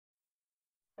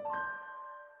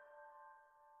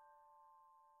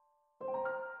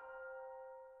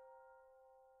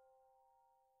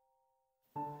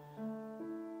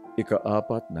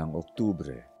Ika-4 ng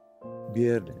Oktubre,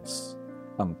 Biyernes,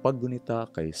 ang Paggunita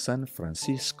kay San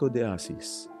Francisco de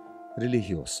Assis,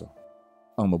 relihiyoso.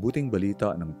 Ang mabuting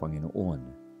balita ng Panginoon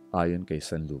ayon kay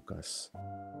San Lucas.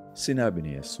 Sinabi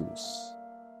ni Jesus,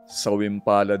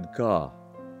 "Sawimpalad ka,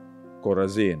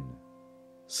 Corazin!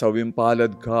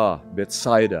 Sawimpalad ka,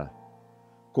 Betsaida!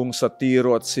 Kung sa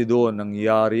Tiro at Sidon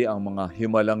nangyari ang mga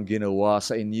himalang ginawa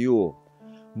sa inyo,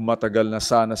 matagal na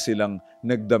sana silang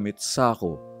nagdamit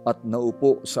sako at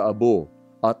naupo sa abo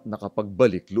at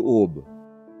nakapagbalik loob.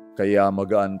 Kaya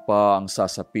magaan pa ang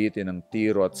sasapitin ng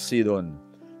Tiro at Sidon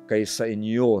kaysa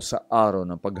inyo sa araw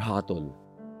ng paghatol.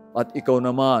 At ikaw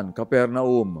naman,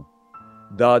 Capernaum,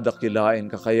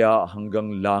 dadakilain ka kaya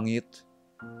hanggang langit?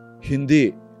 Hindi,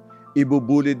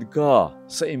 ibubulid ka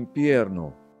sa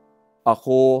impyerno.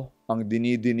 Ako ang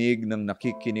dinidinig ng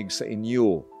nakikinig sa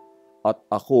inyo, at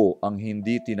ako ang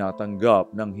hindi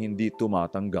tinatanggap ng hindi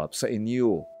tumatanggap sa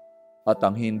inyo. At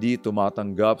ang hindi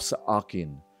tumatanggap sa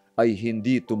akin ay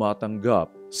hindi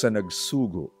tumatanggap sa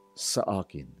nagsugo sa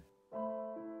akin."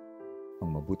 Ang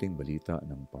mabuting balita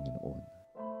ng Panginoon.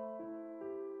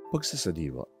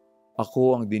 Pagsasadiwa,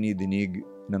 ako ang dinidinig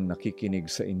ng nakikinig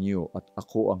sa inyo at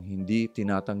ako ang hindi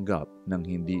tinatanggap ng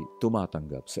hindi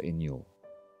tumatanggap sa inyo.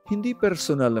 Hindi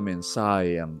personal na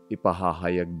mensahe ang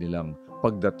ipahahayag nilang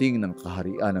pagdating ng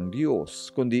kaharian ng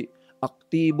Diyos, kundi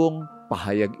aktibong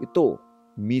pahayag ito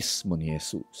mismo ni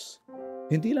Jesus.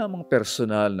 Hindi lamang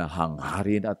personal na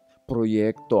hangarin at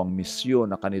proyekto ang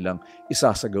misyon na kanilang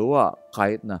isasagawa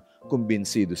kahit na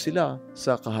kumbinsido sila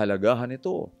sa kahalagahan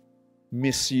nito.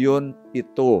 Misyon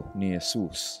ito ni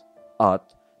Jesus at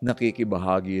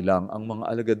nakikibahagi lang ang mga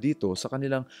alagad dito sa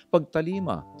kanilang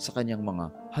pagtalima sa kanyang mga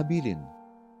habilin.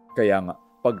 Kaya nga,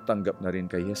 pagtanggap na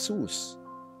rin kay Jesus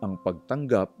ang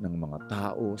pagtanggap ng mga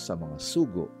tao sa mga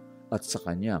sugo at sa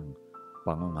kanyang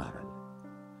pangangaral.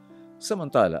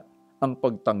 Samantala, ang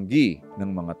pagtanggi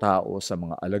ng mga tao sa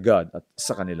mga alagad at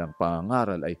sa kanilang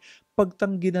pangangaral ay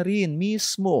pagtanggi na rin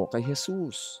mismo kay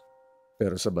Jesus.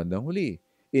 Pero sa bandang huli,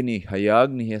 inihayag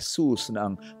ni Jesus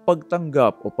na ang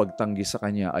pagtanggap o pagtanggi sa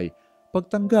kanya ay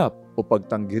pagtanggap o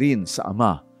pagtanggi rin sa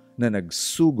Ama na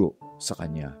nagsugo sa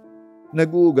kanya.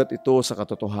 Nag-uugat ito sa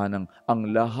katotohanang ang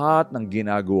lahat ng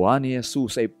ginagawa ni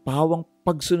Jesus ay pawang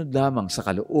pagsunod lamang sa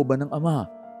kalooban ng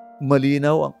Ama.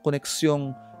 Malinaw ang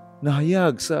koneksyong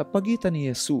nahayag sa pagitan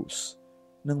ni Jesus,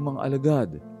 ng mga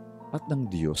alagad at ng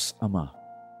Diyos Ama.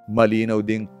 Malinaw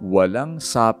ding walang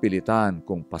sapilitan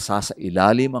kung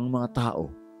pasasailalim ang mga tao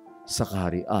sa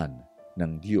kaharian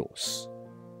ng Diyos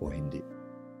o hindi.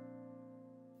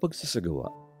 Pagsasagawa,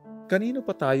 kanino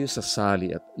pa tayo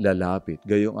sasali at lalapit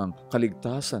gayong ang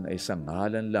kaligtasan ay sa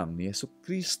ngalan lang ni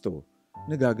Jesucristo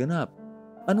na gaganap?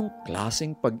 Anong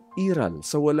klaseng pag-iral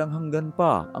sa walang hanggan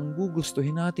pa ang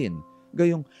gugustuhin natin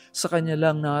gayong sa Kanya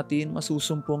lang natin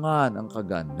masusumpungan ang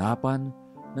kaganapan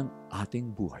ng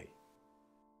ating buhay?